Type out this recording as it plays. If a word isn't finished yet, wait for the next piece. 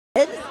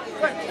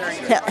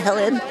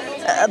Helen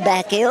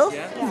Backiel.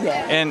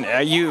 Yeah. And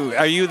are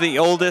you the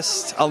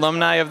oldest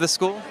alumni of the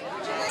school?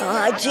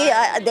 Gee,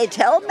 they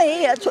tell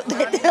me. That's what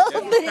they tell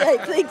me. I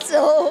think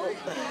so.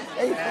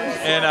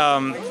 And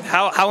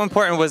how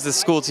important was the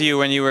school to you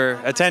when you were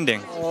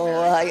attending? Oh,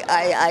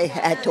 I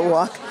had to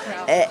walk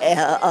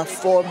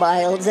 4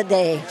 miles a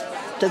day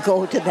to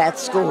go to that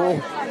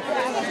school.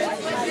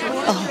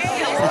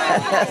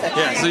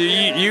 Yeah, so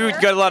you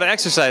got a lot of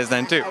exercise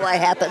then too. I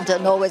happen to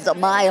know it's a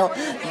mile.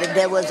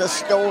 There was a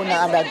stone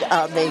on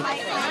the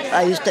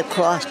I used to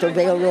cross the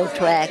railroad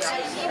tracks,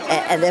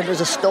 and there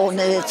was a stone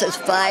and it says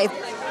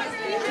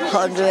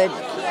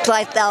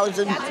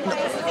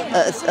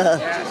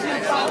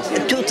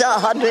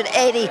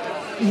 280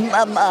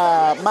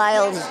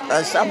 miles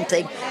or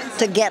something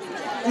to get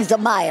the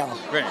mile.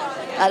 Right.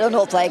 I don't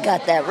know if I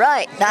got that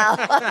right now.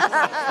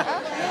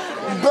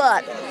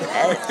 But,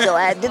 so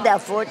I did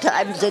that 4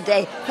 times a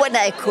day when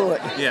I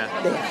could. Yeah.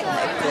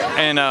 Yeah,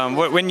 And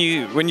when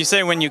you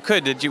say when you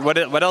could,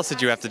 what else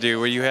did you have to do?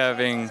 Were you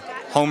having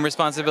home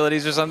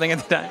responsibilities or something at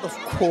the time? Of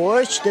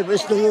course, there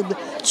was little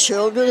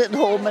children at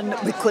home, and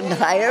we couldn't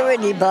hire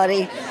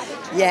anybody.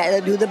 You had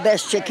to do the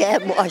best you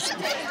can,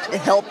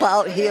 help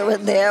out here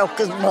and there,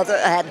 because Mother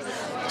had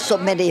so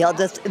many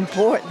other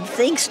important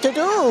things to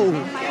do.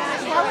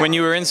 When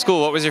you were in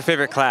school, what was your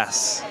favorite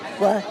class?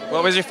 What?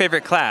 What was your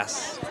favorite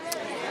class?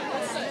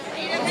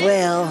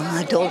 Well,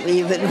 I don't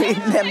even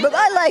remember.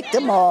 I liked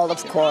them all,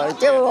 of course.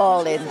 They were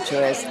all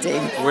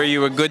interesting. Were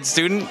you a good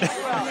student?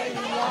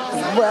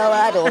 Well,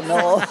 I don't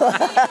know.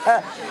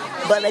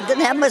 But I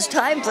didn't have much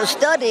time for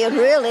studying,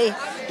 really.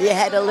 You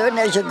had to learn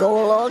as you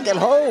go along at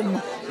home.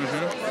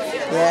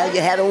 Mm-hmm. Yeah,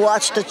 you had to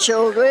watch the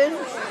children.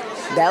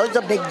 That was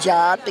a big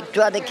job, to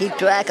try to keep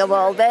track of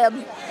all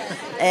them.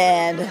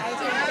 And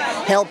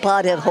help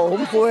out at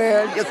home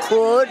where you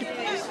could.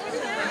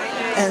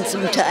 And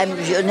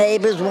sometimes your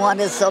neighbors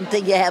wanted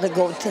something, you had to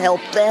go to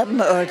help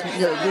them or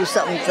do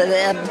something for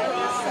them.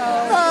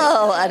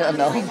 Oh, I don't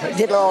know.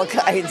 Did all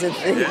kinds of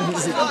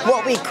things.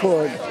 What we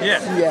could.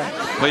 Yeah. Yeah.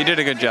 Well, you did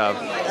a good job.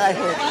 I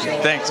hope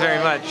so. Thanks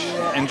very much.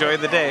 Enjoy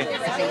the day.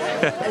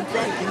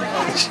 Thank you.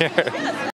 Sure.